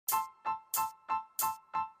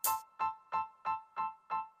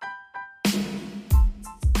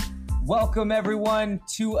Welcome everyone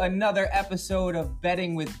to another episode of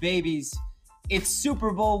Betting with Babies. It's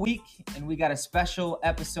Super Bowl week and we got a special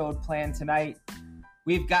episode planned tonight.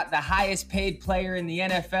 We've got the highest paid player in the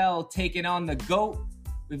NFL taking on the GOAT.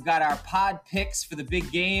 We've got our pod picks for the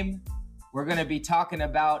big game. We're going to be talking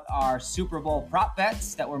about our Super Bowl prop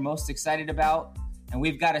bets that we're most excited about. And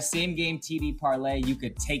we've got a same game TD parlay you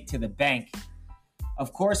could take to the bank.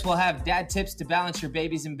 Of course, we'll have dad tips to balance your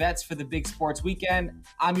babies and bets for the big sports weekend.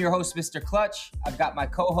 I'm your host, Mr. Clutch. I've got my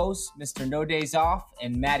co-host, Mr. No Days Off,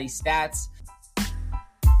 and Maddie Stats.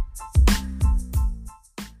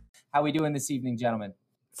 How we doing this evening, gentlemen?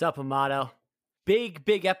 What's up, Amato?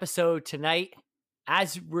 Big episode tonight.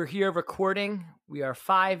 As we're here recording, we are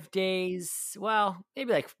 5 days, well,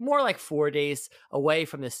 maybe more like 4 days away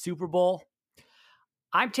from the Super Bowl.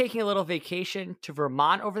 I'm taking a little vacation to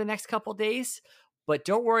Vermont over the next couple days. But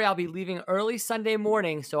don't worry, I'll be leaving early Sunday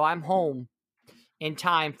morning, so I'm home in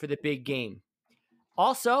time for the big game.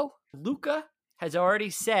 Also, Luka has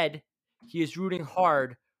already said he is rooting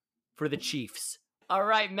hard for the Chiefs. All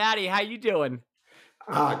right, Maddie, how you doing?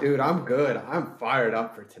 Dude, I'm good. I'm fired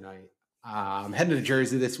up for tonight. I'm heading to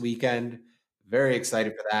Jersey this weekend. Very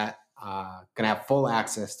excited for that. Gonna have full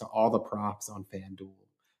access to all the props on FanDuel,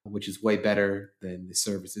 which is way better than the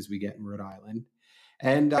services we get in Rhode Island.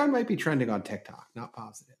 And I might be trending on TikTok. Not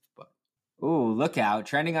positive, but. Ooh, look out.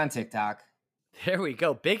 Trending on TikTok. There we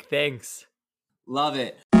go. Big things. Love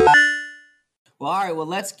it. Well, all right. Well,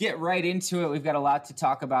 let's get right into it. We've got a lot to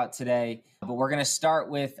talk about today, but we're going to start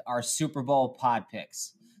with our Super Bowl pod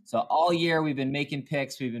picks. So all year we've been making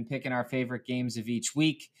picks. We've been picking our favorite games of each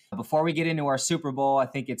week. Before we get into our Super Bowl, I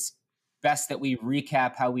think it's best that we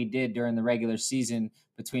recap how we did during the regular season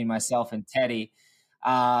between myself and Teddy.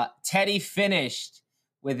 Teddy finished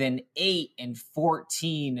with an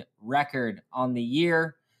 8-14 record on the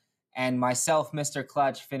year. And myself, Mr.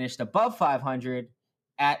 Clutch, finished above 500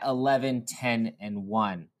 at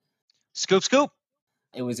 11-10-1. Scoop.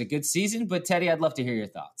 It was a good season, but Teddy, I'd love to hear your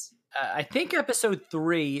thoughts. I think episode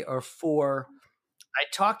 3 or 4, I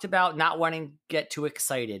talked about not wanting to get too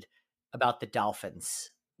excited about the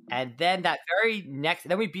Dolphins. And then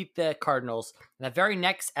then we beat the Cardinals. And that very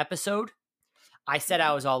next episode, I said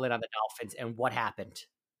I was all in on the Dolphins, and what happened?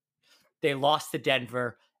 They lost to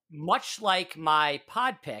Denver. Much like my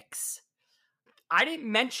pod picks, I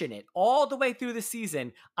didn't mention it all the way through the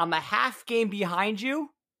season. I'm a half game behind you,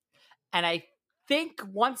 and I think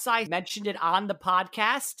once I mentioned it on the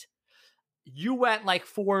podcast, you went like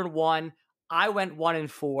 4-1, I went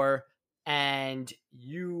 1-4, and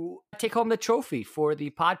you take home the trophy for the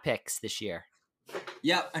pod picks this year.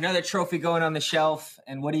 Yep, another trophy going on the shelf.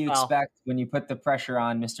 And what do you expect when you put the pressure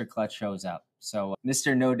on? Mr. Clutch shows up. So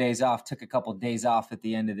Mr. No Days Off took a couple days off at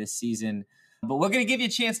the end of this season. But we're going to give you a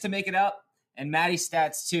chance to make it up. And Maddie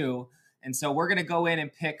Stats too. And so we're going to go in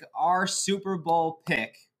and pick our Super Bowl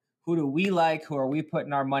pick. Who do we like? Who are we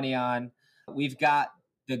putting our money on? We've got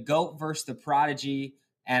the GOAT versus the Prodigy.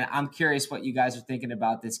 And I'm curious what you guys are thinking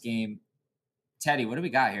about this game. Teddy, what do we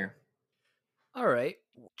got here? All right.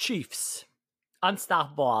 Chiefs.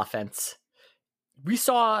 Unstoppable offense. We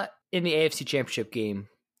saw in the AFC Championship game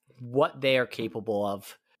what they are capable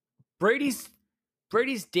of. Brady's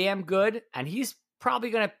damn good, and he's probably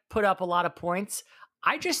going to put up a lot of points.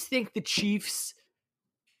 I just think the Chiefs,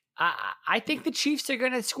 I think the Chiefs are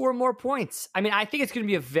going to score more points. I mean, I think it's going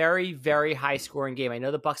to be a very, very high scoring game. I know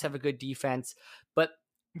the Bucs have a good defense, but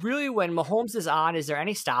really when Mahomes is on, is there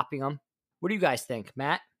any stopping him? What do you guys think,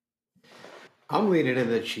 Matt? I'm leaning into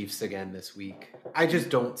the Chiefs again this week. I just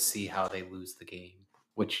don't see how they lose the game,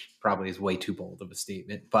 which probably is way too bold of a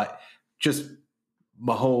statement. But just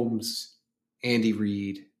Mahomes, Andy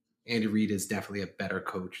Reid. Andy Reid is definitely a better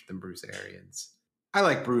coach than Bruce Arians. I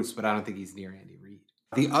like Bruce, but I don't think he's near Andy Reid.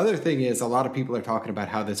 The other thing is a lot of people are talking about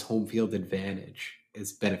how this home field advantage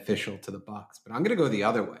is beneficial to the Bucs. But I'm going to go the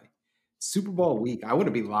other way. Super Bowl week, I want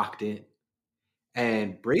to be locked in.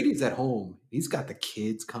 And Brady's at home. He's got the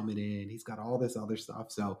kids coming in. He's got all this other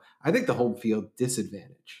stuff. So I think the home field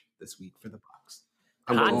disadvantage this week for the Bucs.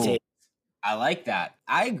 I like that.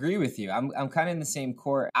 I agree with you. I'm kind of in the same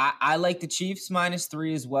court. I like the Chiefs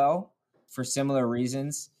 -3 as well for similar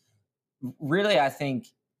reasons. Really, I think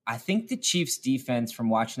the Chiefs defense, from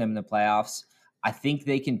watching them in the playoffs, I think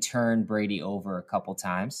they can turn Brady over a couple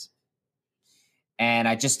times. And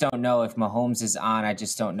I just don't know if Mahomes is on. I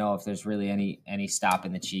just don't know if there's really any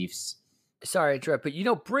stopping the Chiefs. Sorry, Drew,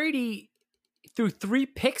 but Brady threw 3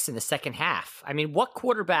 picks in the second half. I mean, what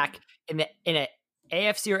quarterback in an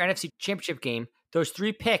AFC or NFC championship game throws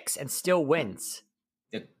 3 picks and still wins?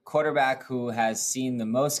 The quarterback who has seen the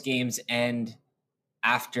most games end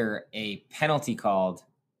after a penalty called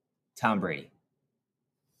Tom Brady.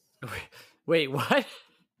 Wait, what?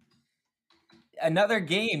 Another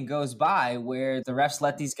game goes by where the refs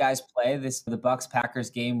let these guys play. The Bucks Packers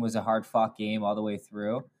game was a hard fought game all the way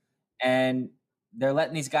through, and they're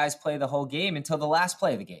letting these guys play the whole game until the last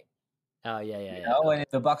play of the game. Oh yeah. And if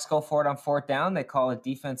the Bucks go for it on fourth down, they call it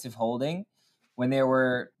defensive holding. When there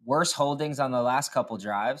were worse holdings on the last couple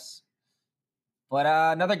drives, but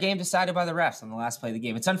another game decided by the refs on the last play of the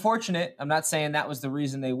game. It's unfortunate. I'm not saying that was the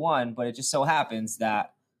reason they won, but it just so happens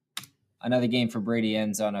that another game for Brady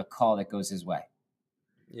ends on a call that goes his way.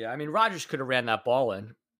 Yeah, I mean, Rodgers could have ran that ball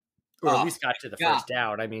in, or at least got to the first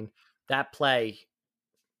down. I mean, that play.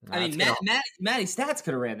 Matty Stats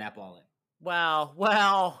could have ran that ball in.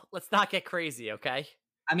 Well, let's not get crazy, okay?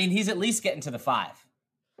 I mean, he's at least getting to the 5.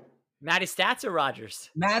 Matty Stats or Rodgers?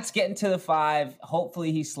 Matt's getting to the 5.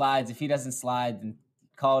 Hopefully he slides. If he doesn't slide, then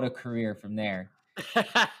call it a career from there.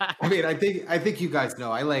 I mean, I think you guys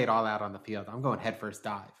know I lay it all out on the field. I'm going headfirst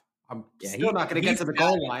dive. I'm still not going to get to the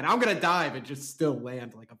goal line. I'm going to dive and just still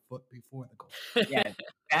land like a foot before the goal. Yeah,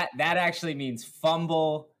 that actually means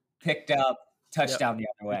fumble, picked up, touchdown the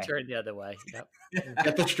other way. Turn the other way. Yep.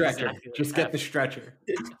 Get the stretcher. Just get the stretcher.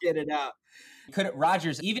 Get it out.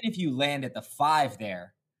 Rodgers, even if you land at the 5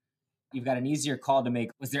 there, you've got an easier call to make.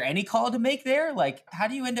 Was there any call to make there? Like, how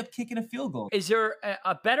do you end up kicking a field goal? Is there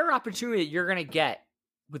a better opportunity you're going to get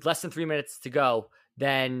with less than 3 minutes to go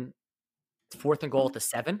than 4th and goal at the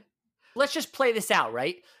 7? Let's just play this out,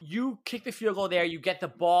 right? You kick the field goal there, you get the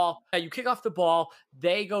ball, you kick off the ball,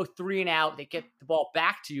 they go 3 and out, they get the ball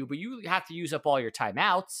back to you, but you have to use up all your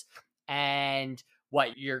timeouts. And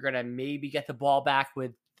you're going to maybe get the ball back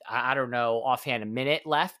with, I don't know, offhand, a minute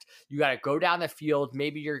left. You got to go down the field.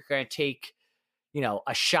 Maybe you're going to take,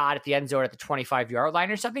 a shot at the end zone at the 25-yard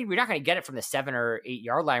line or something. We're not going to get it from the 7 or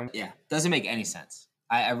 8-yard line. Yeah, doesn't make any sense.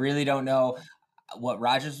 I really don't know what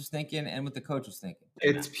Rodgers was thinking and what the coach was thinking.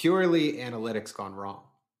 It's purely analytics gone wrong.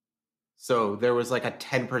 So there was like a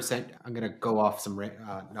 10%. I'm going to go off some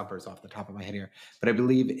numbers off the top of my head here. But I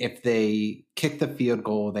believe if they kicked the field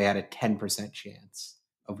goal, they had a 10% chance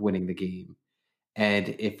of winning the game. And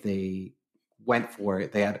if they went for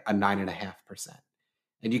it, they had a 9.5%.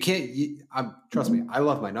 And you can't, trust me, I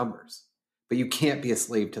love my numbers, but you can't be a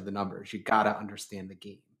slave to the numbers. You got to understand the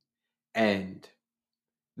game. And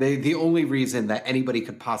the only reason that anybody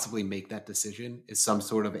could possibly make that decision is some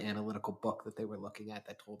sort of analytical book that they were looking at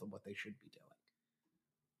that told them what they should be doing.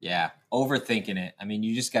 Yeah, overthinking it. I mean,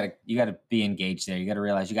 you got to be engaged there. You got to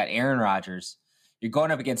realize you got Aaron Rodgers. You're going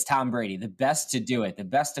up against Tom Brady, the best to do it, the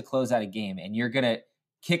best to close out a game, and you're going to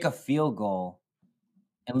kick a field goal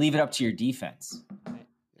and leave it up to your defense.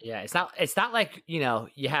 Yeah, it's not like,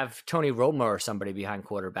 you have Tony Romo or somebody behind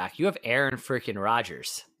quarterback. You have Aaron freaking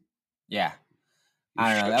Rodgers. Yeah.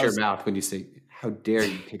 I don't know. Shut your mouth when you say, how dare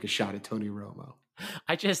you take a shot at Tony Romo?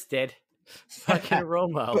 I just did. Fucking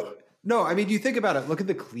Romo. But, no, I mean, you think about it. Look at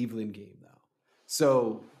the Cleveland game, though.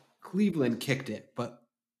 So Cleveland kicked it, but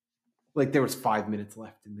there was 5 minutes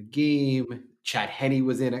left in the game. Chad Henne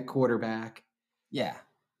was in at quarterback. Yeah.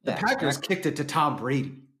 The Packers kicked it to Tom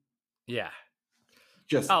Brady. Yeah.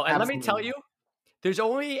 And let me tell you, there's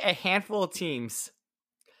only a handful of teams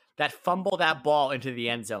that fumble that ball into the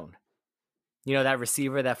end zone. You know, that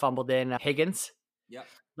receiver that fumbled in, Higgins? Yep.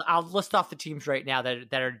 I'll list off the teams right now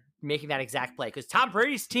that are making that exact play, because Tom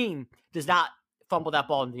Brady's team does not fumble that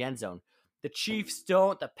ball in the end zone. The Chiefs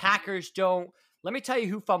don't. The Packers don't. Let me tell you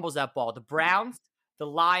who fumbles that ball. The Browns, the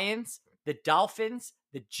Lions, the Dolphins,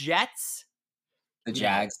 the Jets. The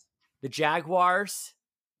Jags. The Jaguars.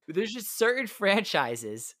 There's just certain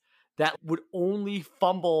franchises that would only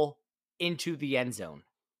fumble into the end zone.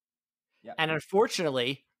 Yep. And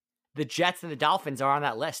unfortunately, the Jets and the Dolphins are on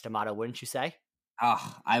that list, Amato, wouldn't you say?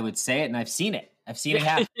 Oh, I would say it, and I've seen it. I've seen it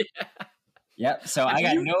happen. Yeah. Yep. So I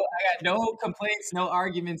got no complaints, no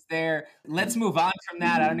arguments there. Let's move on from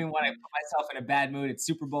that. I don't even want to put myself in a bad mood. It's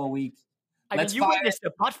Super Bowl week. You witnessed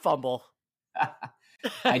a butt fumble.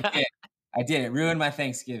 I did. It ruined my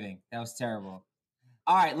Thanksgiving. That was terrible.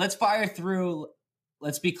 All right, let's fire through.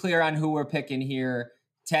 Let's be clear on who we're picking here.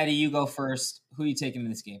 Teddy, you go first. Who are you taking in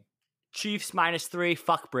this game? Chiefs -3.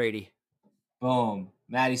 Fuck Brady. Boom.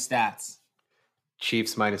 Matty Stats.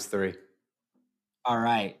 Chiefs -3. All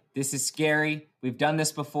right. This is scary. We've done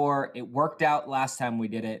this before. It worked out last time we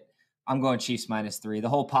did it. I'm going Chiefs -3. The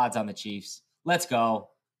whole pod's on the Chiefs. Let's go.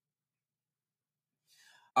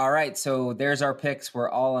 All right. So there's our picks. We're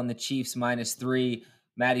all on the Chiefs -3.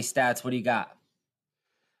 Matty Stats, what do you got?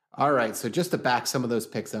 All right. So just to back some of those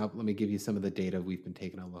picks up, let me give you some of the data we've been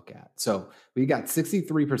taking a look at. So we got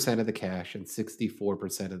 63% of the cash and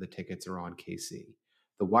 64% of the tickets are on KC.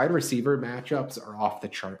 The wide receiver matchups are off the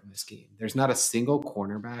chart in this game. There's not a single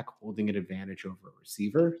cornerback holding an advantage over a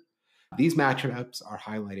receiver. These matchups are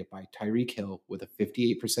highlighted by Tyreek Hill with a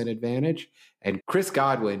 58% advantage and Chris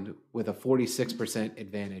Godwin with a 46%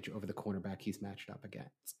 advantage over the cornerback he's matched up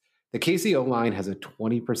against. The KC O-line has a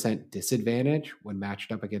 20% disadvantage when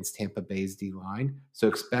matched up against Tampa Bay's D-line, so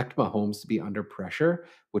expect Mahomes to be under pressure,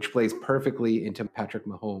 which plays perfectly into Patrick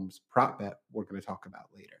Mahomes' prop bet we're going to talk about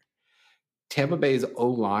later. Tampa Bay's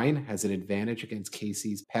O-line has an advantage against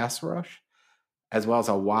KC's pass rush, as well as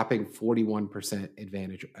a whopping 41%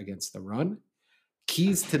 advantage against the run.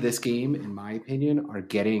 Keys to this game, in my opinion, are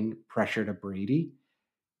getting pressure to Brady.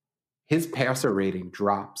 His passer rating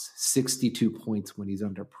drops 62 points when he's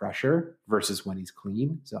under pressure versus when he's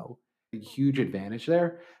clean. So a huge advantage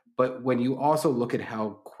there. But when you also look at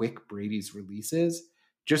how quick Brady's release is,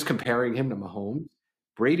 just comparing him to Mahomes,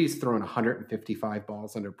 Brady's thrown 155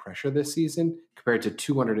 balls under pressure this season compared to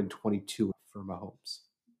 222 for Mahomes.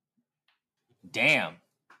 Damn.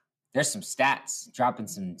 There's some stats. Dropping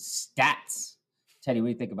some stats. Teddy, what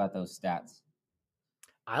do you think about those stats?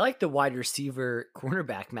 I like the wide receiver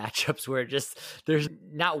cornerback matchups where there's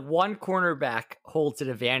not one cornerback holds an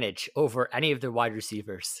advantage over any of their wide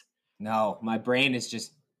receivers. No, my brain is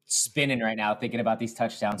just spinning right now thinking about these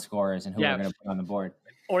touchdown scorers and who we're going to put on the board.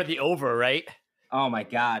 Or the over, right? Oh, my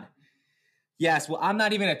God. Yes, well, I'm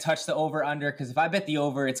not even going to touch the over-under because if I bet the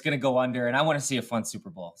over, it's going to go under, and I want to see a fun Super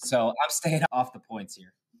Bowl. So I'm staying off the points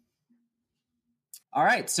here. All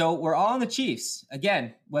right, so we're all on the Chiefs.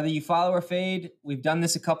 Again, whether you follow or fade, we've done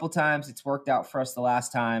this a couple times. It's worked out for us the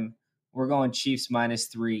last time. We're going Chiefs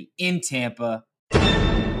 -3 in Tampa.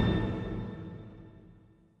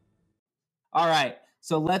 All right,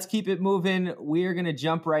 so let's keep it moving. We're going to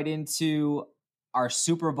jump right into our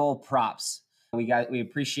Super Bowl props. We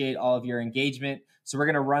appreciate all of your engagement. So we're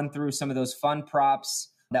going to run through some of those fun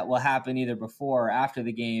props that will happen either before or after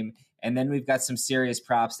the game. And then we've got some serious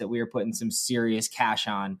props that we are putting some serious cash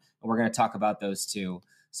on. And we're going to talk about those too.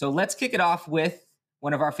 So let's kick it off with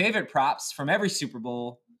one of our favorite props from every Super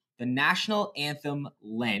Bowl, the national anthem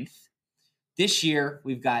length. This year,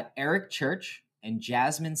 we've got Eric Church and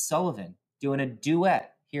Jasmine Sullivan doing a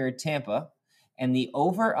duet here at Tampa. And the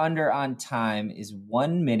over-under on time is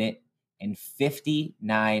 1 minute and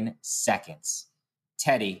 59 seconds.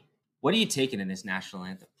 Teddy, what are you taking in this national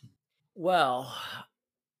anthem? Well,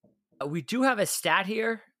 we do have a stat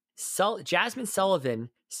here. Jasmine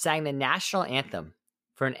Sullivan sang the national anthem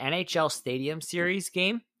for an NHL Stadium Series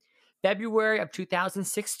game, February of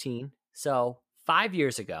 2016, so 5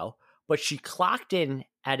 years ago, but she clocked in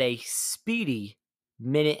at a speedy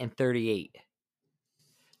minute and 38.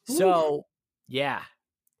 So, yeah.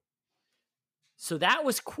 So that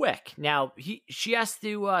was quick. Now, she has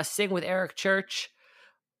to sing with Eric Church.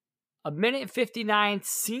 A minute and 59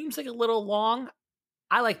 seems like a little long.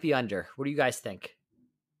 I like the under. What do you guys think?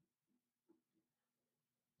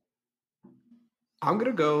 I'm going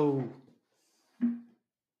to go.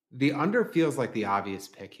 The under feels like the obvious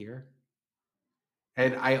pick here.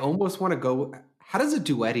 And I almost want to go. How does a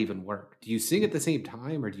duet even work? Do you sing at the same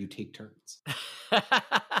time or do you take turns?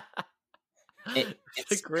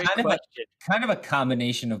 It's a great question. Kind of a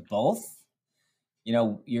combination of both. You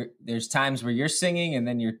know, there's times where you're singing and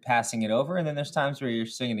then you're passing it over, and then there's times where you're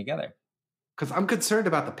singing together. Because I'm concerned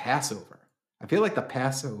about the Passover. I feel like the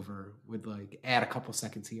Passover would like add a couple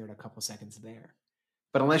seconds here and a couple seconds there.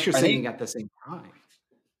 But unless you're singing at the same time.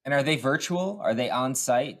 And are they virtual? Are they on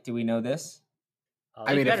site? Do we know this?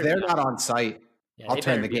 I mean, if they're not on site, I'll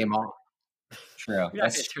turn the game off. True.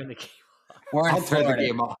 Let's turn the game off. I'll turn the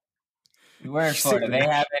game off. We're in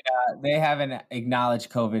Florida. They haven't acknowledged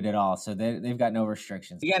COVID at all, so they've got no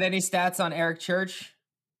restrictions. You got any stats on Eric Church?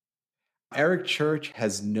 Eric Church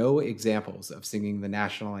has no examples of singing the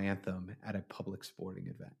national anthem at a public sporting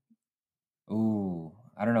event. Ooh,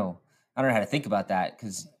 I don't know how to think about that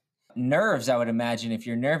because nerves, I would imagine if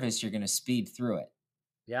you're nervous, you're going to speed through it.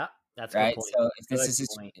 Yeah, that's right. Point. So if this is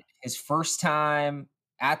his first time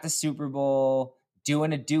at the Super Bowl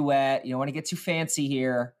doing a duet, you don't want to get too fancy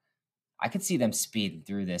here. I could see them speeding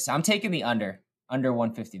through this. I'm taking the under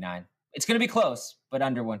 159. It's going to be close, but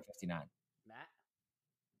under 159. Matt?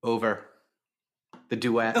 Over. The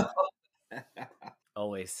duet.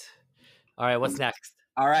 Always. All right, what's next?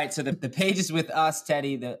 All right, so the page is with us,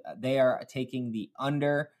 Teddy. They are taking the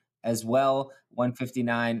under as well,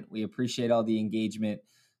 159. We appreciate all the engagement.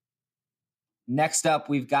 Next up,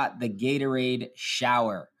 we've got the Gatorade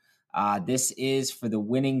Shower. This is for the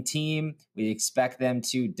winning team. We expect them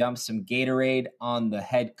to dump some Gatorade on the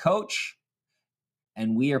head coach.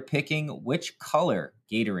 And we are picking which color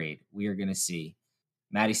Gatorade we are going to see.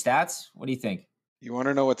 Maddie Stats, what do you think? You want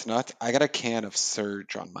to know what's nuts? I got a can of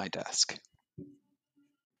Surge on my desk.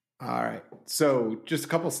 All right. So just a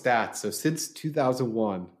couple stats. So since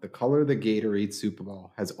 2001, the color of the Gatorade Super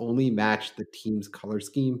Bowl has only matched the team's color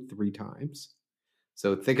scheme 3 times.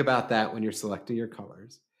 So think about that when you're selecting your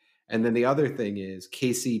colors. And then the other thing is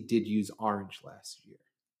KC did use orange last year.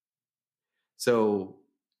 So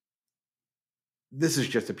this is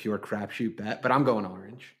just a pure crapshoot bet, but I'm going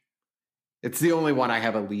orange. It's the only one I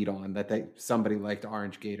have a lead on that somebody liked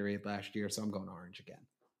orange Gatorade last year, so I'm going orange again.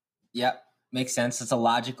 Yep, makes sense. It's a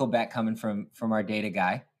logical bet coming from our data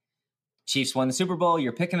guy. Chiefs won the Super Bowl.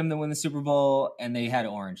 You're picking them to win the Super Bowl, and they had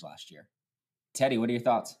orange last year. Teddy, what are your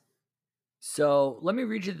thoughts? So let me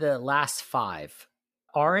read you the last 5.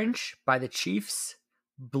 Orange by the Chiefs,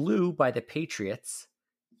 blue by the Patriots,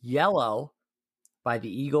 yellow by the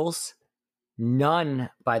Eagles, none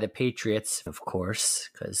by the Patriots, of course,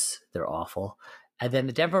 because they're awful. And then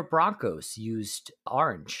the Denver Broncos used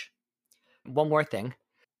orange. One more thing.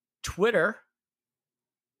 Twitter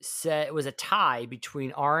said it was a tie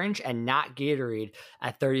between orange and not Gatorade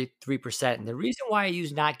at 33%. And the reason why I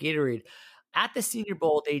use not Gatorade, at the Senior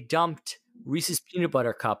Bowl, they dumped Reese's Peanut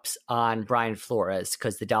Butter Cups on Brian Flores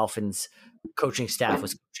because the Dolphins coaching staff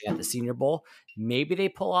was coaching at the Senior Bowl. Maybe they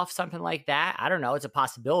pull off something like that. I don't know. It's a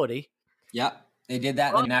possibility. Yep, they did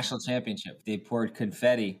that in the national championship. They poured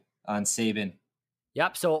confetti on Saban.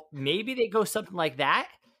 Yep, so maybe they go something like that.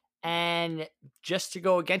 And just to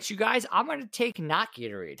go against you guys, I'm going to take not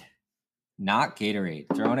Gatorade. Not Gatorade.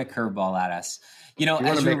 Throwing a curveball at us. You know, If you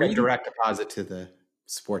want as to you're make a direct deposit to the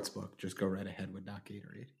sports book, just go right ahead with not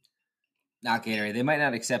Gatorade. Not Gatorade. They might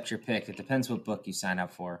not accept your pick. It depends what book you sign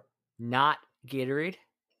up for. Not Gatorade.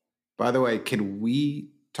 By the way, can we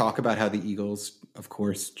talk about how the Eagles, of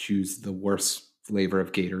course, choose the worst flavor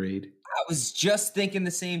of Gatorade? I was just thinking the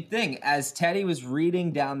same thing. As Teddy was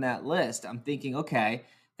reading down that list, I'm thinking, okay,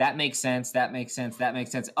 that makes sense. That makes sense. That makes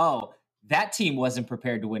sense. Oh, that team wasn't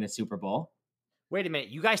prepared to win a Super Bowl. Wait a minute.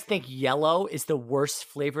 You guys think yellow is the worst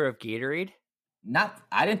flavor of Gatorade?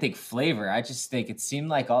 I didn't think flavor. I just think it seemed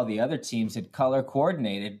like all the other teams had color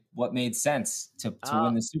coordinated what made sense to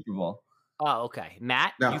win the Super Bowl. Oh, okay.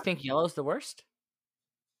 Matt, No. You think yellow is the worst?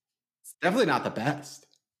 It's definitely not the best.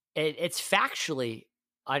 It's factually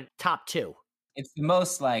on top 2. It's the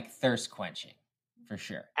most like thirst quenching for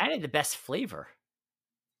sure. And the best flavor.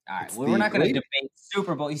 All right. It's Well, we're not going to the debate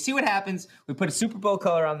Super Bowl. You see what happens? We put a Super Bowl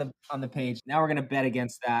color on the page. Now we're going to bet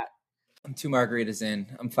against that. I'm 2 margaritas in.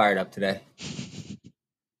 I'm fired up today.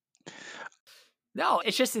 No,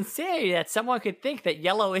 it's just insanity that someone could think that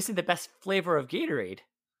yellow isn't the best flavor of Gatorade.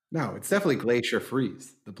 No, it's definitely Glacier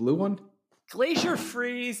Freeze. The blue one? Glacier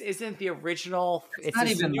Freeze isn't the original. It's not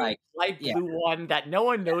this even new like- light yeah. blue one that no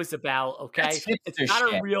one knows about, okay? That's hipster It's not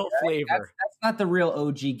shit, a real right? flavor. That's not the real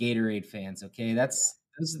OG Gatorade fans, okay?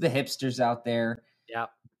 Those are the hipsters out there. Yep.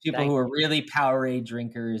 People Thank who are really Powerade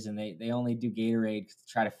drinkers and they only do Gatorade to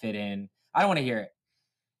try to fit in. I don't want to hear it.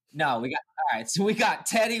 No, all right. So we got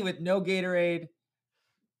Teddy with no Gatorade.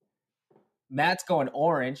 Matt's going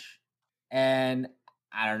orange. And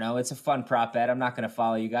I don't know. It's a fun prop bet. I'm not going to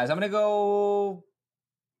follow you guys. I'm going to go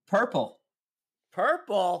purple.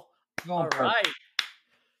 Purple. I'm going All purple. right.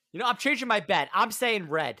 You know, I'm changing my bet. I'm saying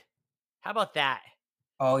red. How about that?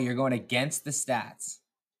 Oh, you're going against the stats.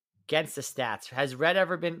 Against the stats. Has red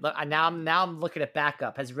ever been now I'm looking at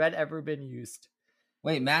backup. Has red ever been used?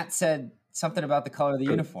 Wait, Matt said something about the color of the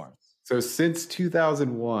uniforms. So since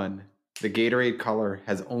 2001, the Gatorade color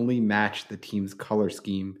has only matched the team's color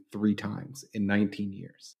scheme 3 times in 19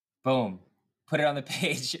 years. Boom. Put it on the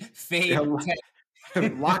page. Fade. Yeah,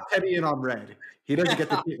 lock Teddy in on red. He doesn't get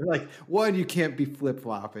the like 1, you can't be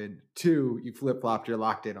flip-flopping. 2, you flip-flopped, you're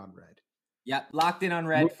locked in on red. Yep, locked in on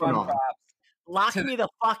red. Moving Fun on. props. Lock me the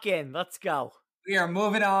fuck in. Let's go. We are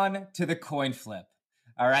moving on to the coin flip.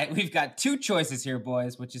 All right, we've got 2 choices here,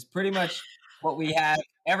 boys, which is pretty much what we have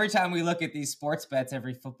every time we look at these sports bets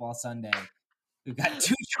every football Sunday. We've got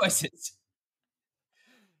 2 choices.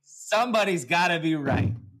 Somebody's got to be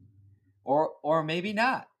right, or maybe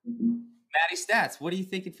not. Matty Stats, what are you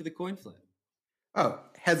thinking for the coin flip? Oh,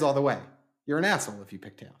 heads all the way. You're an asshole if you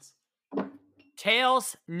pick tails.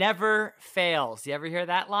 Tails never fails. You ever hear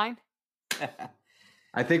that line?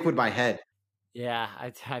 I think with my head. Yeah,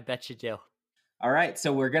 I bet you do. All right,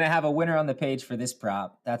 so we're going to have a winner on the page for this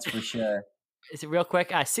prop. That's for sure. Is it real quick?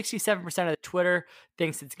 67% of the Twitter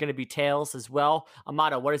thinks it's going to be tails as well.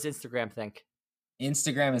 Amato, what does Instagram think?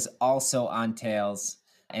 Instagram is also on tails.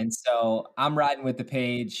 And so I'm riding with the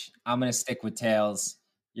page. I'm going to stick with tails.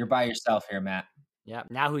 You're by yourself here, Matt. Yeah.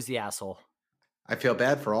 Now who's the asshole? I feel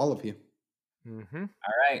bad for all of you. Mm-hmm.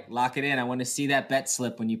 All right, lock it in. I want to see that bet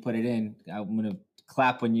slip when you put it in. I'm going to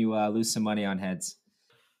clap when you lose some money on heads.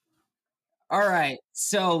 All right,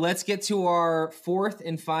 so let's get to our fourth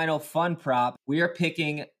and final fun prop. We are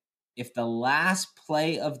picking if the last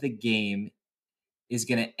play of the game is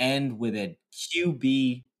going to end with a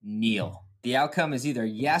QB kneel. The outcome is either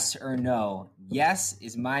yes or no. Yes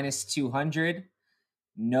is minus 200.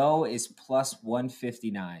 No is plus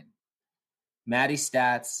 159. Maddie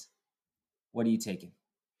Stats, what are you taking?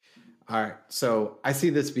 All right. So I see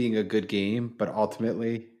this being a good game, but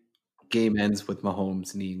ultimately, game ends with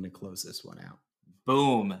Mahomes needing to close this one out.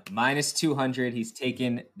 Boom. Minus 200. He's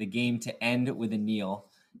taken the game to end with a kneel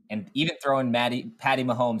and even throwing Patty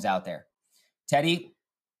Mahomes out there. Teddy,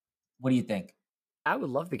 what do you think? I would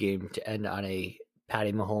love the game to end on a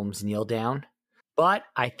Patty Mahomes kneel down, but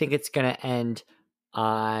I think it's going to end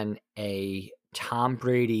on a Tom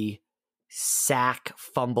Brady sack,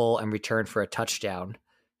 fumble, and return for a touchdown.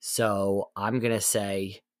 So I'm going to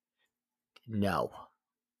say no.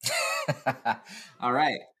 All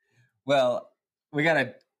right. Well, we got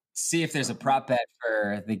to see if there's a prop bet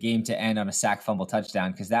for the game to end on a sack, fumble,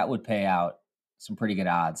 touchdown, because that would pay out some pretty good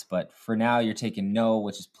odds. But for now, you're taking no,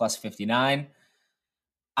 which is plus 59.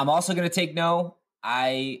 I'm also going to take no.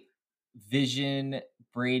 I vision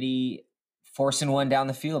Brady forcing one down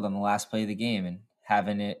the field on the last play of the game and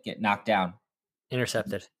having it get knocked down.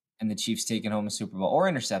 Intercepted. And the Chiefs taking home a Super Bowl, or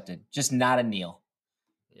intercepted, just not a kneel.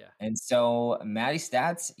 Yeah. And so, Maddie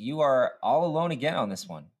Stats, you are all alone again on this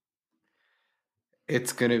one.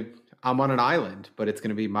 I'm on an island, but it's going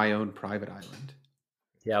to be my own private island.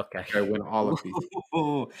 Yeah, okay. I win all of these.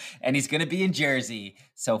 And he's going to be in Jersey.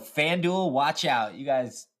 So FanDuel, watch out. You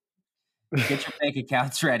guys get your bank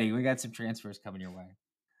accounts ready. We got some transfers coming your way.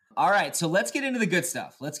 All right, so let's get into the good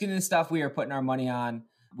stuff. Let's get into the stuff we are putting our money on.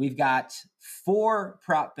 We've got 4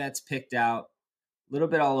 prop bets picked out, a little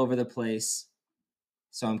bit all over the place.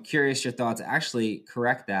 So I'm curious your thoughts. Actually,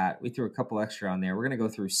 correct that. We threw a couple extra on there. We're going to go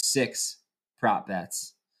through 6 prop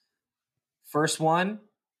bets. First one,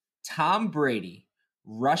 Tom Brady,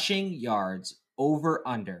 rushing yards over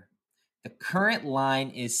under. The current line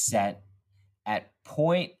is set at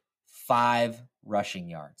 0.5 rushing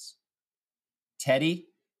yards. Teddy,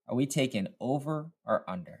 are we taking over or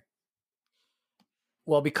under?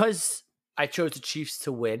 Well, because I chose the Chiefs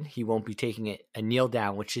to win, he won't be taking it a kneel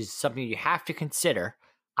down, which is something you have to consider.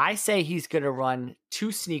 I say he's going to run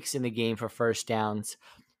 2 sneaks in the game for first downs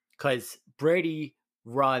because Brady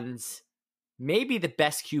runs maybe the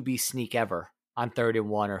best QB sneak ever on 3rd and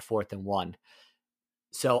 1 or 4th and 1.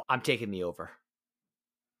 So I'm taking the over.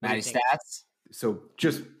 Maddie Stats? So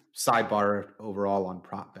just sidebar overall on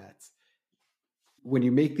prop bets. When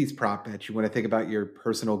you make these prop bets, you want to think about your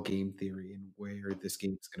personal game theory and where this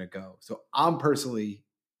game is going to go. So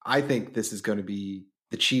I think this is going to be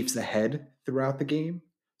the Chiefs ahead throughout the game.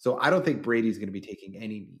 So I don't think Brady's going to be taking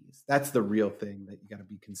any knees. That's the real thing that you got to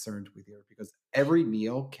be concerned with here because every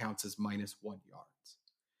kneel counts as minus 1 yards.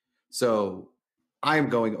 So I'm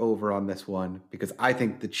going over on this one because I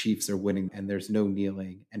think the Chiefs are winning and there's no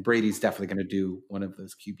kneeling. And Brady's definitely going to do one of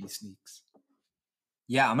those QB sneaks.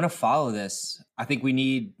 Yeah, I'm going to follow this. I think we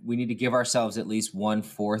need to give ourselves at least 1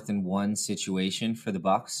 4th and 1 situation for the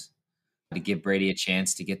Bucs to give Brady a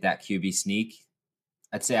chance to get that QB sneak.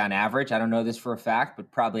 I'd say on average, I don't know this for a fact,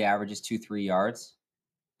 but probably averages 2-3 yards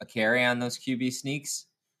a carry on those QB sneaks.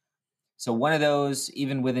 So one of those,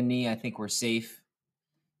 even with a knee, I think we're safe.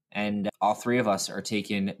 And all 3 of us are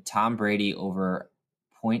taking Tom Brady over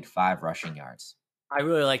 0.5 rushing yards. I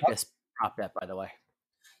really like this prop bet, by the way.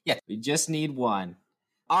 Yeah, we just need 1.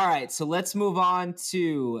 All right, so let's move on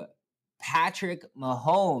to Patrick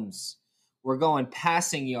Mahomes. We're going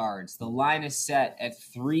passing yards. The line is set at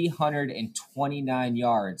 329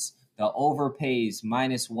 yards. The over pays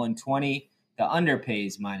minus 120. The under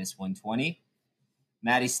pays minus 120.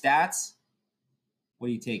 Maddie Stats, what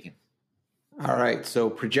are you taking? All right, so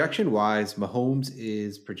projection-wise, Mahomes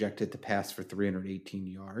is projected to pass for 318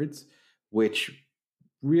 yards, which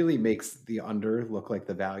really makes the under look like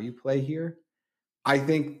the value play here. I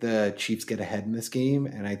think the Chiefs get ahead in this game,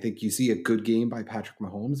 and I think you see a good game by Patrick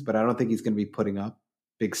Mahomes, but I don't think he's going to be putting up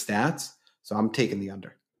big stats, so I'm taking the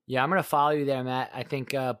under. Yeah, I'm going to follow you there, Matt. I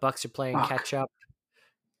think Bucs are playing catch up.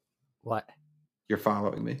 What? You're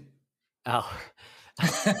following me. Oh.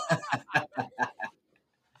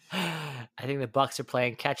 I think the Bucs are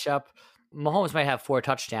playing catch up. Mahomes might have 4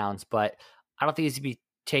 touchdowns, but I don't think he's going to be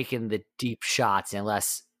taking the deep shots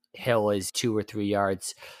unless Hill is 2 or 3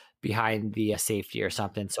 yards behind the safety or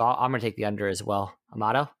something. So I'm going to take the under as well.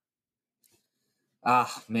 Amato?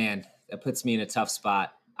 Man, that puts me in a tough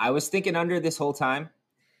spot. I was thinking under this whole time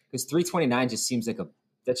because 329 just seems like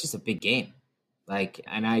that's just a big game.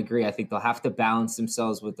 And I agree. I think they'll have to balance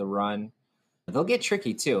themselves with the run. They'll get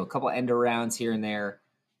tricky too. A couple end arounds here and there.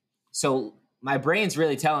 So my brain's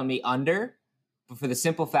really telling me under, but for the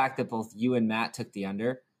simple fact that both you and Matt took the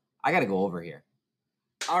under, I got to go over here.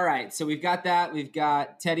 All right, so we've got that. We've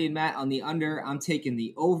got Teddy and Matt on the under. I'm taking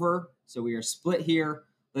the over. So we are split here.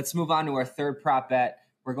 Let's move on to our third prop bet.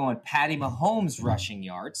 We're going Patty Mahomes rushing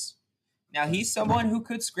yards. Now, he's someone who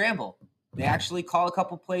could scramble. They actually call a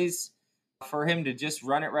couple plays for him to just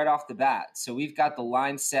run it right off the bat. So we've got the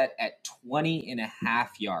line set at 20.5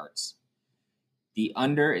 yards. The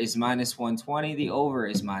under is -120. The over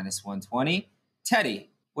is -120.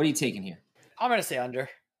 Teddy, what are you taking here? I'm going to say under.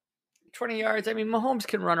 20 yards. I mean, Mahomes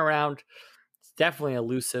can run around. It's definitely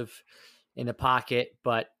elusive in the pocket,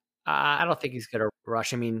 but I don't think he's going to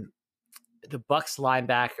rush. I mean, the Bucs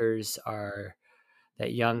linebackers are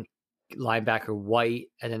that young linebacker White,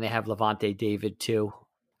 and then they have Levante David too.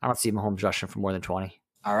 I don't see Mahomes rushing for more than 20.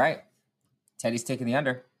 All right. Teddy's taking the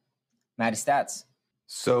under. Matty Stats.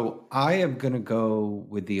 So I am going to go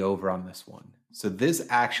with the over on this one. So this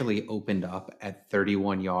actually opened up at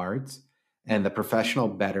 31 yards, and the professional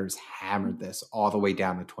bettors hammered this all the way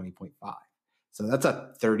down to 20.5. So that's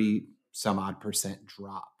a 30 some odd %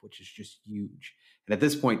 drop, which is just huge. And at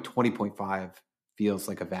this point, 20.5 feels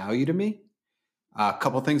like a value to me. A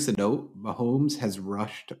couple things to note. Mahomes has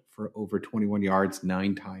rushed for over 21 yards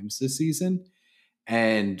 9 times this season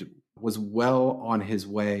and was well on his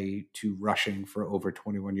way to rushing for over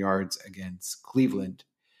 21 yards against Cleveland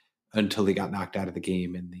until he got knocked out of the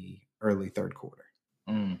game in the early third quarter.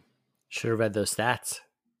 Should have read those stats.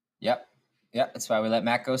 Yep. That's why we let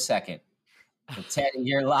Matt go second. So Teddy,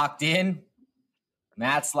 you're locked in.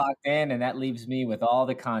 Matt's locked in, and that leaves me with all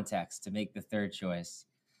the context to make the third choice.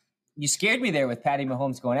 You scared me there with Patty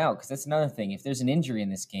Mahomes going out, because that's another thing. If there's an injury in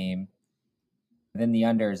this game, then the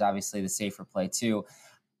under is obviously the safer play too.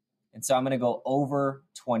 And so I'm going to go over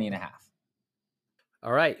 20.5.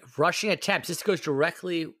 All right. Rushing attempts. This goes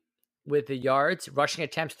directly with the yards. Rushing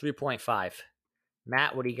attempts, 3.5.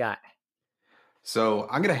 Matt, what do you got? So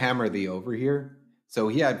I'm going to hammer the over here. So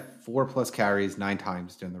he had 4+ carries 9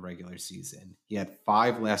 times during the regular season. He had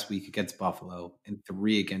 5 last week against Buffalo and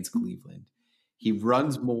 3 against Cleveland. He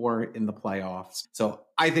runs more in the playoffs. So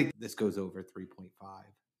I think this goes over 3.5.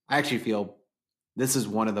 I actually feel this is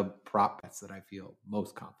one of the prop bets that I feel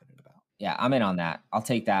most confident about. Yeah, I'm in on that. I'll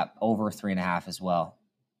take that over 3.5 as well.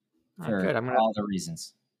 For good. all the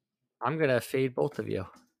reasons. I'm going to fade both of you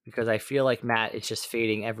because I feel like Matt is just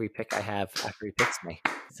fading every pick I have after he picks me.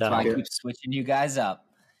 So I keep switching you guys up.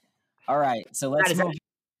 All right, so let's move.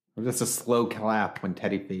 Just a slow clap when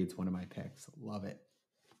Teddy fades one of my picks. Love it.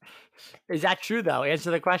 Is that true, though? Answer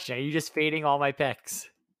the question. Are you just fading all my picks?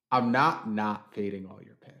 I'm not fading all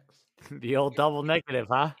your picks. The old double negative,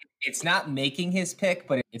 huh? It's not making his pick,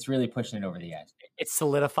 but it's really pushing it over the edge. It's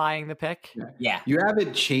solidifying the pick? Yeah. You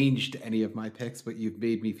haven't changed any of my picks, but you've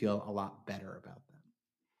made me feel a lot better about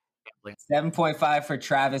them. 7.5 for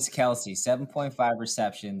Travis Kelce. 7.5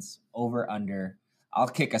 receptions, over, under. I'll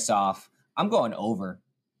kick us off. I'm going over.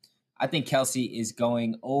 I think Kelce is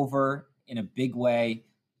going over in a big way.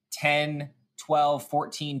 10, 12,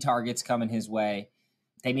 14 targets coming his way.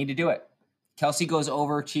 They need to do it. Kelce goes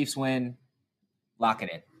over, Chiefs win. Lock it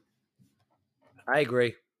in. I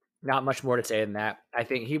agree. Not much more to say than that. I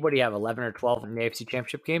think what do you have, 11 or 12 in the AFC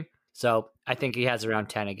Championship game? So I think he has around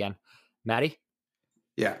 10 again. Matty?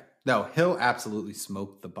 Yeah. No, Hill absolutely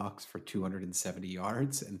smoked the Bucs for 270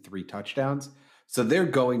 yards and 3 touchdowns. So they're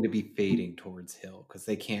going to be fading towards Hill because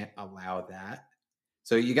they can't allow that.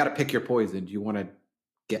 So you got to pick your poison. Do you want to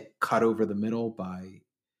get cut over the middle by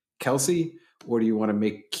Kelce, or do you want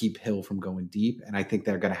to keep Hill from going deep? And I think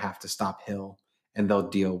they're going to have to stop Hill, and they'll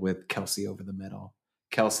deal with Kelce over the middle.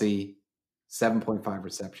 Kelce, 7.5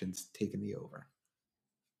 receptions, taking the over.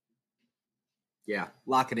 Yeah,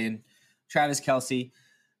 lock it in. Travis Kelce.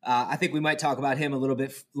 I think we might talk about him a little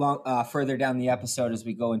bit further down the episode as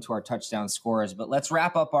we go into our touchdown scorers. But let's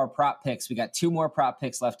wrap up our prop picks. We got 2 more prop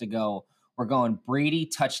picks left to go. We're going Brady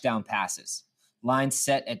touchdown passes. Line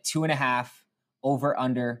set at 2.5, over,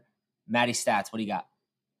 under. Matty Stats, what do you got?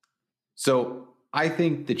 So I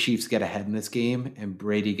think the Chiefs get ahead in this game, and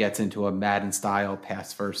Brady gets into a Madden-style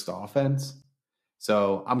pass-first offense.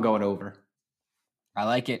 So I'm going over. I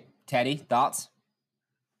like it. Teddy, thoughts?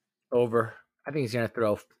 Over. I think he's going to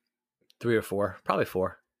throw 3 or 4, probably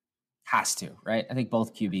 4. Has to, right? I think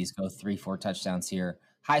both QBs go 3-4 touchdowns here.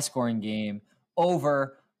 High scoring game.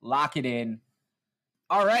 Over. Lock it in.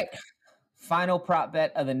 All right. Final prop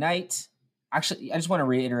bet of the night. Actually, I just want to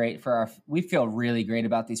reiterate we feel really great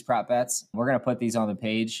about these prop bets. We're going to put these on the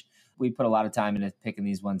page. We put a lot of time into picking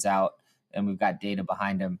these ones out. and we've got data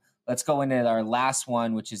behind them. Let's go into our last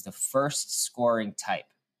one, which is the first scoring type.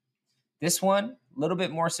 This one, a little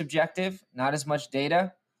bit more subjective, not as much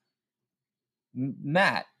data.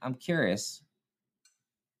 Matt, I'm curious.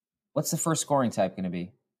 What's the first scoring type going to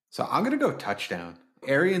be? So I'm going to go touchdown.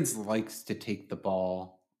 Arians likes to take the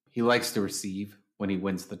ball. He likes to receive when he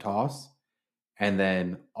wins the toss. And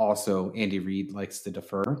then also Andy Reid likes to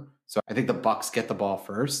defer. So I think the Bucs get the ball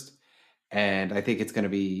first. And I think it's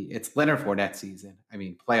Leonard Fournette season. I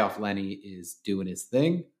mean, playoff Lenny is doing his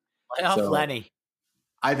thing. Playoff Lenny.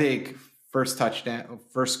 I think first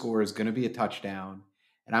score is going to be a touchdown.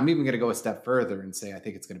 And I'm even going to go a step further and say I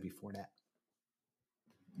think it's going to be Fournette.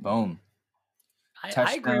 Boom.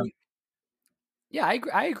 I agree. Yeah,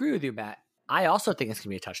 I agree with you, Matt. I also think it's going to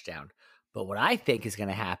be a touchdown. But what I think is going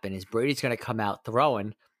to happen is Brady's going to come out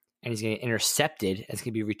throwing, and he's going to get intercepted, and it's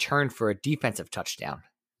going to be returned for a defensive touchdown.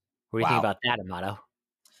 What do you think about that, Amato?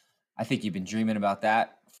 I think you've been dreaming about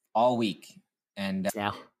that all week. And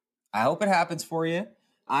now, I hope it happens for you.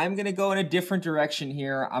 I'm going to go in a different direction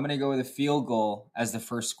here. I'm going to go with a field goal as the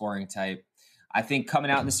first scoring type. I think coming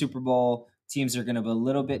out in the Super Bowl, teams are going to be a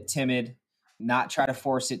little bit timid, not try to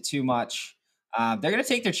force it too much. They're going to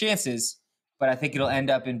take their chances, but I think it'll end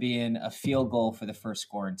up in being a field goal for the first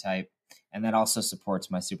scoring type. And that also supports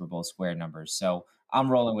my Super Bowl square numbers. So I'm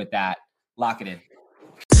rolling with that. Lock it in.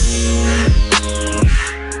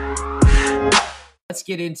 Let's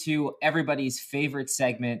get into everybody's favorite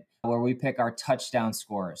segment where we pick our touchdown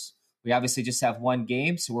scores. We obviously just have one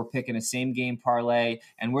game, so we're picking a same game parlay,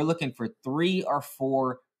 and we're looking for 3 or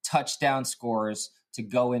 4 touchdown scores to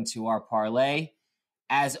go into our parlay.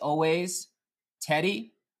 As always,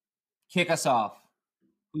 Teddy, kick us off.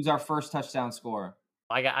 Who's our first touchdown scorer?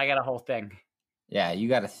 I got a whole thing. Yeah, you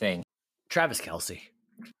got a thing. Travis Kelce.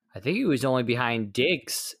 I think he was only behind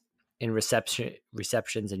Diggs in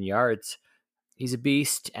receptions and yards. He's a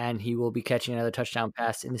beast, and he will be catching another touchdown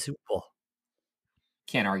pass in the Super Bowl.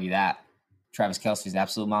 Can't argue that. Travis Kelce's an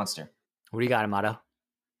absolute monster. What do you got, Amato?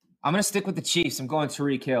 I'm going to stick with the Chiefs. I'm going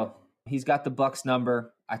Tyreek Hill. He's got the Bucs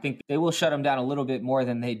number. I think they will shut him down a little bit more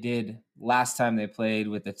than they did last time they played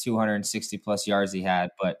with the 260-plus yards he had,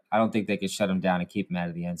 but I don't think they could shut him down and keep him out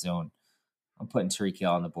of the end zone. I'm putting Tyreek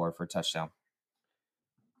Hill on the board for a touchdown.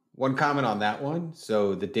 One comment on that one.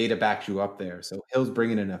 So the data backs you up there. So Hill's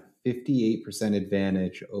bringing in a 58%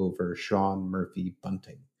 advantage over Sean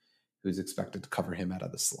Murphy-Bunting, who's expected to cover him out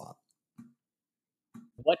of the slot.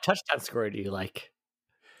 What touchdown score do you like?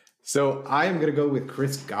 So I am going to go with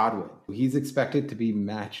Chris Godwin. He's expected to be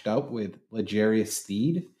matched up with L'Jarius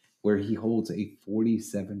Sneed, where he holds a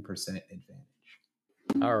 47% advantage.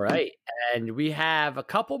 All right. And we have a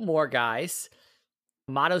couple more guys.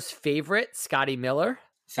 Amato's favorite, Scotty Miller.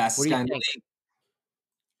 Fastest guy in the league.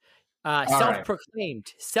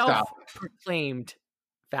 Self-proclaimed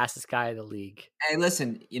fastest guy in the league. Hey,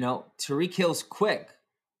 listen, Tyreek Hill's quick,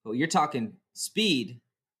 but you're talking speed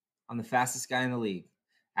on the fastest guy in the league.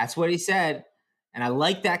 That's what he said, and I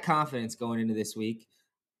like that confidence going into this week.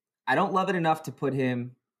 I don't love it enough to put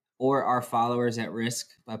him or our followers at risk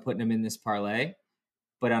by putting him in this parlay,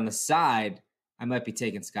 but on the side, I might be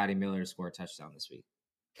taking Scotty Miller to score a touchdown this week.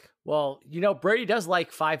 Well, Brady does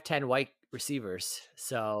like 5'10" white receivers,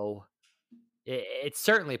 so it's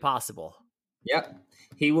certainly possible. Yep.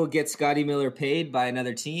 He will get Scotty Miller paid by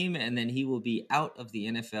another team, and then he will be out of the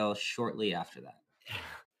NFL shortly after that.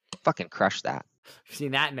 Fucking crush that. I've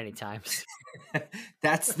seen that many times.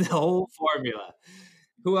 That's the whole formula.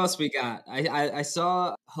 Who else we got? I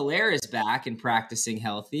saw Hilaire is back and practicing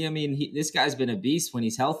healthy. I mean, this guy's been a beast when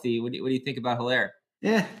he's healthy. What do you think about Hilaire?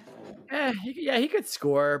 Yeah. He could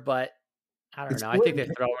score, but I don't know. I think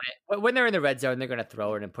they're throwing it. When they're in the red zone, they're going to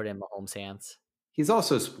throw it and put it in Mahomes' hands. He's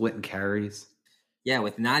also splitting carries. Yeah,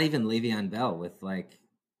 with not even Le'Veon Bell, with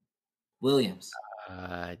Williams.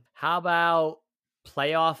 How about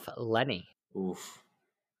playoff Lenny? Oof.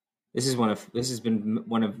 This has been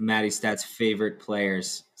one of Matty Stat's favorite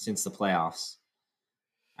players since the playoffs.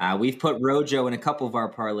 We've put Rojo in a couple of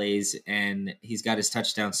our parlays, and he's got his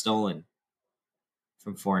touchdown stolen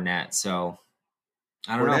from Fournette. So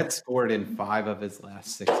I don't know. Fournette scored in 5 of his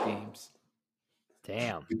last 6 games.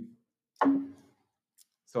 Damn.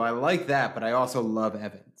 So I like that, but I also love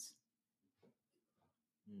Evans.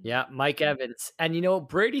 Yeah, Mike Evans. And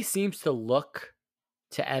Brady seems to look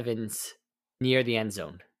to Evans near the end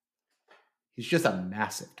zone. He's just a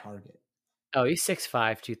massive target. Oh, he's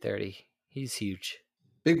 6'5", 230. He's huge.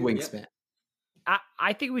 Big wingspan.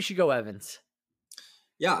 I think we should go Evans.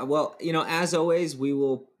 Yeah, well, as always,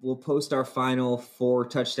 we'll post our final 4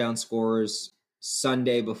 touchdown scorers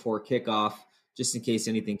Sunday before kickoff, just in case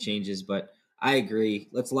anything changes. But I agree.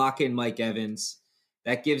 Let's lock in Mike Evans.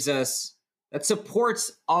 That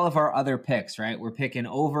supports all of our other picks, right? We're picking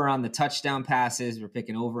over on the touchdown passes. We're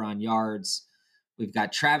picking over on yards. We've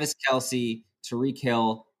got Travis Kelce, Tyreek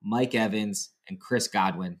Hill, Mike Evans, and Chris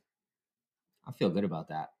Godwin. I feel good about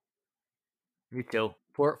that. Me too.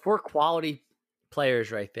 Four quality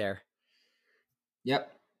players right there.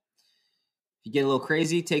 Yep. If you get a little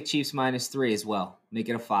crazy, take Chiefs -3 as well. Make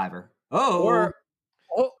it a 5-er. Or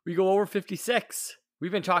we go over 56.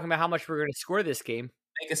 We've been talking about how much we're going to score this game.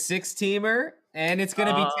 Make a 6-teamer, and it's going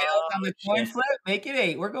to be tails on the coin flip. Make it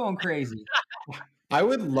 8. We're going crazy. I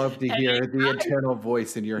would love to hear the internal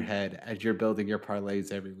voice in your head as you're building your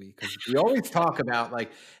parlays every week. Because we always talk about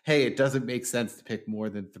like, hey, it doesn't make sense to pick more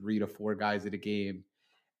than 3 to 4 guys in a game.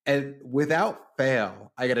 And without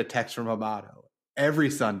fail, I get a text from Amato every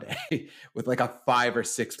Sunday with like a 5 or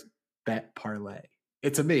 6 bet parlay.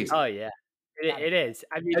 It's amazing. Oh, yeah. It is.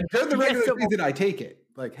 I mean, and during the regular season, I take it.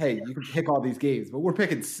 Like, hey, you can pick all these games, but we're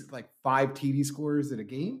picking like 5 TD scores in a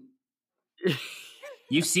game.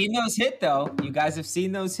 You've seen those hit, though. You guys have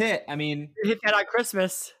seen those hit. I mean, you hit that on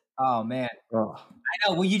Christmas. Oh, man. Oh. I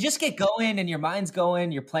know. Well, you just get going and your mind's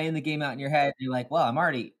going. You're playing the game out in your head. And you're like, well, I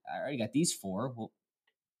already got these 4. Well,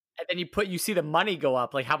 and then you see the money go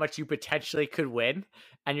up, like how much you potentially could win.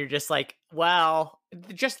 And you're just like, well,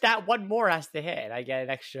 just that one more has to hit. I get an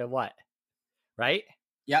extra what? Right?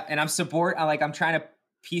 Yeah. And I'm trying to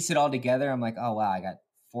piece it all together. I'm like, oh, wow, I got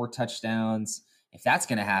 4 touchdowns. If that's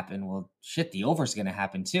going to happen, well, shit, the over's going to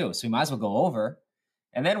happen too. So we might as well go over.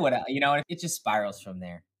 And then what, it just spirals from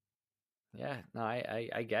there. Yeah, no,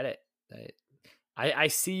 I get it. I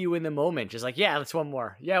see you in the moment. Just like, yeah, let's one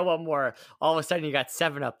more. Yeah, one more. All of a sudden you got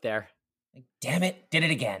 7 up there. Like, damn it, did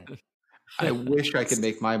it again. I wish I could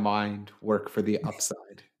make my mind work for the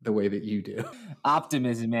upside the way that you do.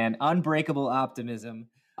 Optimism, man. Unbreakable optimism.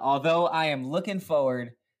 Although I am looking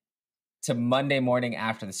forward to Monday morning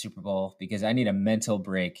after the Super Bowl because I need a mental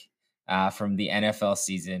break from the NFL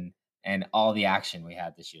season and all the action we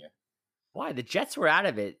had this year. Why? The Jets were out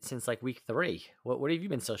of it since like week 3. What have you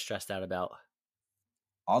been so stressed out about?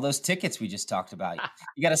 All those tickets we just talked about.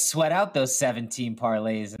 You got to sweat out those 17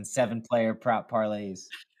 parlays and 7-player prop parlays.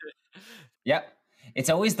 Yep.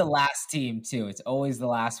 It's always the last team too. It's always the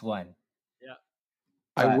last one. Yeah.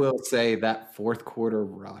 I will say that fourth quarter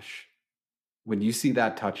rush, when you see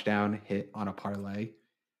that touchdown hit on a parlay,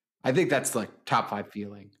 I think that's like top 5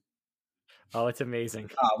 feeling. Oh, it's amazing.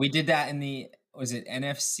 We did that in the, was it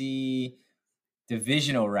NFC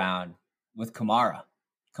divisional round with Kamara.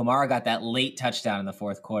 Kamara got that late touchdown in the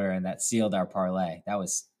fourth quarter, and that sealed our parlay. That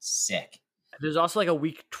was sick. There's also like a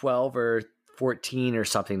week 12 or 14 or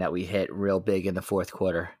something that we hit real big in the fourth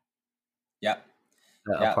quarter. Yep.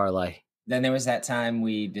 A parlay. Then there was that time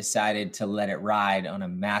we decided to let it ride on a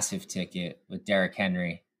massive ticket with Derrick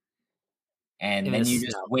Henry. And then you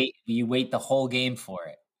just wait the whole game for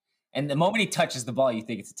it. And the moment he touches the ball, you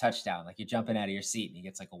think it's a touchdown. Like you're jumping out of your seat and he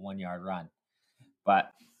gets like a 1-yard run.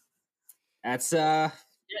 But that's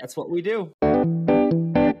what we do.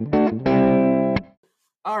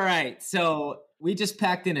 All right. So we just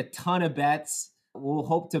packed in a ton of bets. We'll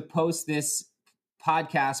hope to post this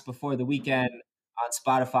podcast before the weekend on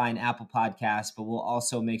Spotify and Apple Podcasts, but we'll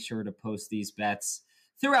also make sure to post these bets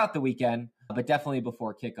throughout the weekend, but definitely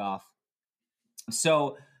before kickoff.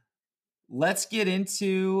 So let's get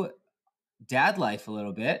into dad life a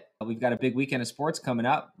little bit. We've got a big weekend of sports coming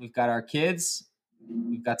up. We've got our kids.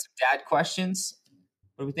 We've got some dad questions.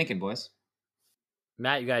 What are we thinking, boys?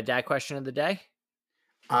 Matt, you got a dad question of the day?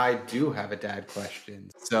 I do have a dad question.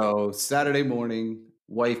 So Saturday morning,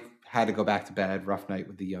 wife had to go back to bed, rough night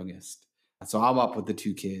with the youngest. So I'm up with the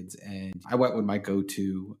 2 kids, and I went with my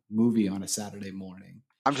go-to movie on a Saturday morning.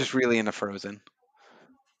 I'm just really into Frozen.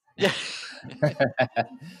 Yeah.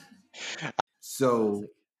 So,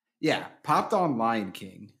 yeah, popped on Lion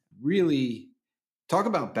King. Really, talk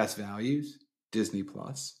about best values, Disney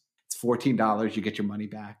Plus. It's $14. You get your money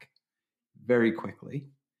back very quickly.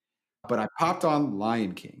 But I popped on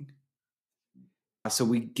Lion King. So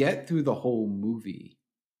we get through the whole movie,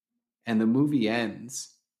 and the movie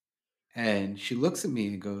ends, and she looks at me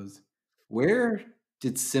and goes, "Where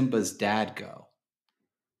did Simba's dad go?"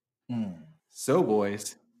 So,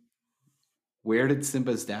 boys, where did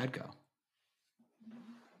Simba's dad go?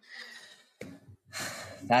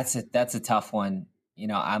 That's a tough one. You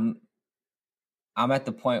know, I'm at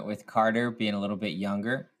the point with Carter being a little bit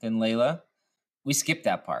younger than Layla. We skipped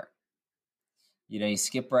that part. You know, you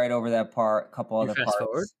skip right over that part, a couple other parts.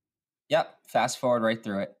 Forward? Yep, fast forward right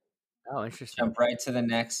through it. Oh, interesting. Jump right to the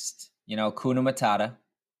next, Kuna Matata.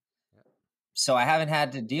 So I haven't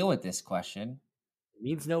had to deal with this question. It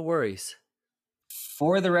means no worries.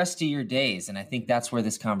 for the rest of your days. And I think that's where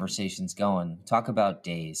this conversation's going. Talk about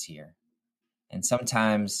days here. And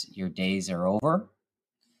sometimes your days are over.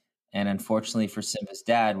 And unfortunately for Simba's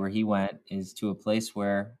dad, where he went is to a place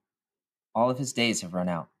where all of his days have run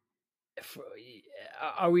out.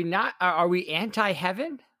 Are we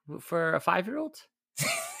anti-heaven for a 5-year-old?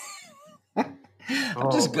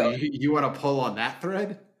 You want to pull on that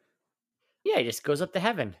thread? Yeah, he just goes up to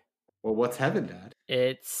heaven. Well, what's heaven, Dad?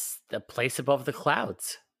 It's the place above the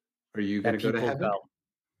clouds. Are you going to go to heaven?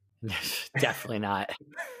 Definitely not.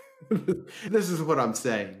 This is what I'm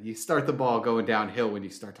saying. You start the ball going downhill when you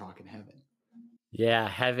start talking heaven. Yeah,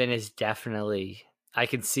 heaven is definitely... I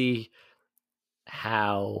can see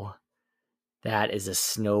how that is a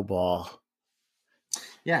snowball.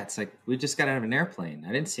 Yeah, it's like we just got out of an airplane.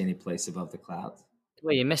 I didn't see any place above the clouds.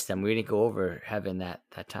 Well, you missed them. We didn't go over heaven that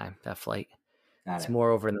time, that flight. It's more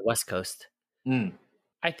over in the West Coast.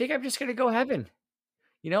 I think I'm just going to go heaven.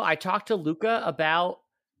 You know, I talked to Luca about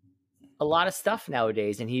a lot of stuff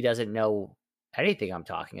nowadays, and he doesn't know anything I'm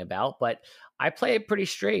talking about, but I play it pretty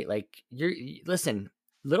straight. Like, listen,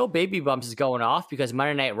 Little Baby Bumps is going off because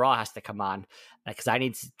Monday Night Raw has to come on because I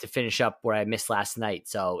need to finish up what I missed last night.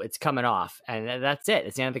 So it's coming off, and that's it.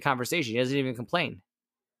 It's the end of the conversation. He doesn't even complain.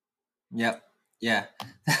 Yep. Yeah.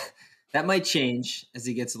 That might change as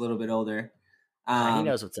he gets a little bit older. He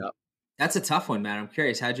knows what's up. That's a tough one, man. I'm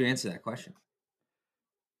curious. How'd you answer that question?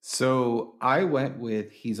 So I went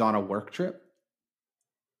with he's on a work trip.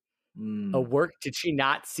 A work? Did she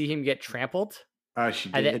not see him get trampled? She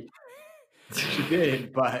did. She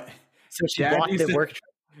did, but so she bought the work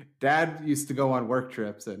trip. Dad used to go on work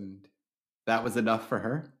trips, and that was enough for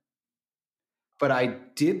her. But I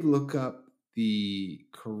did look up the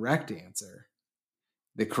correct answer.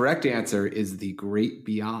 The correct answer is the great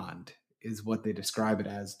beyond, is what they describe it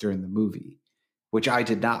as during the movie, which I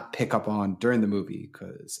did not pick up on during the movie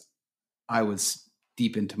because I was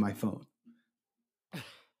deep into my phone.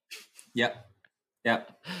 Yep.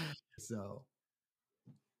 So,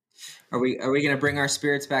 are we going to bring our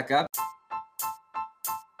spirits back up?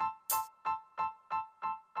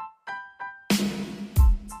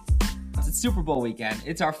 It's Super Bowl weekend.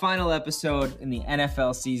 It's our final episode in the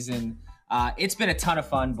NFL season. It's been a ton of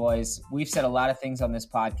fun, boys. We've said a lot of things on this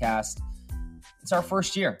podcast. It's our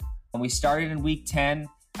first year. When we started in week 10,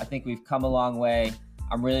 I think we've come a long way.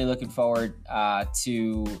 I'm really looking forward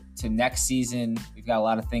to next season. We've got a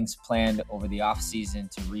lot of things planned over the off season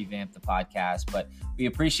to revamp the podcast, but we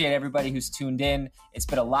appreciate everybody who's tuned in. It's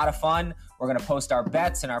been a lot of fun. We're going to post our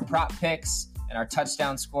bets and our prop picks and our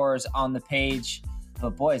touchdown scores on the page.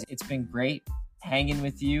 But boys, it's been great hanging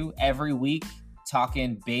with you every week,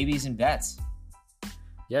 talking babies and bets.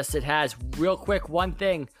 Yes, it has. Real quick, one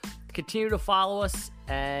thing. Continue to follow us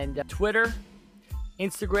and Twitter,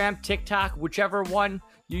 Instagram, TikTok, whichever one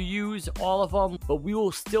you use, all of them. But we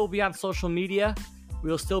will still be on social media. We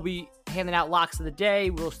will still be handing out locks of the day.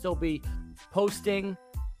 We will still be posting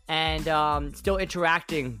and still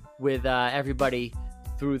interacting with everybody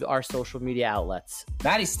through our social media outlets.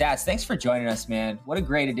 Matty Stats, thanks for joining us, man. What a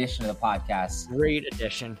great addition to the podcast. Great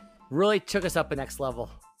addition. Really took us up a next level.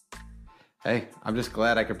 Hey, I'm just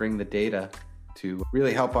glad I could bring the data to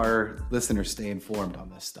really help our listeners stay informed on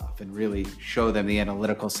this stuff and really show them the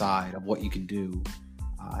analytical side of what you can do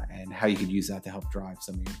and how you can use that to help drive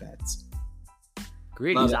some of your bets.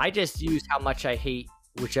 Greetings. I just used how much I hate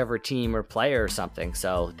whichever team or player or something,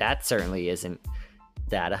 so that certainly isn't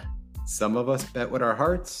data. Some of us bet with our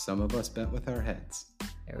hearts, some of us bet with our heads.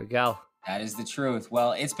 There we go. That is the truth.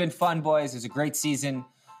 Well, it's been fun, boys. It was a great season.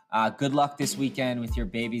 Good luck this weekend with your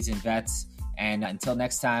babies and bets. And until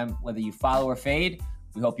next time, whether you follow or fade,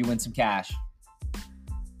 we hope you win some cash.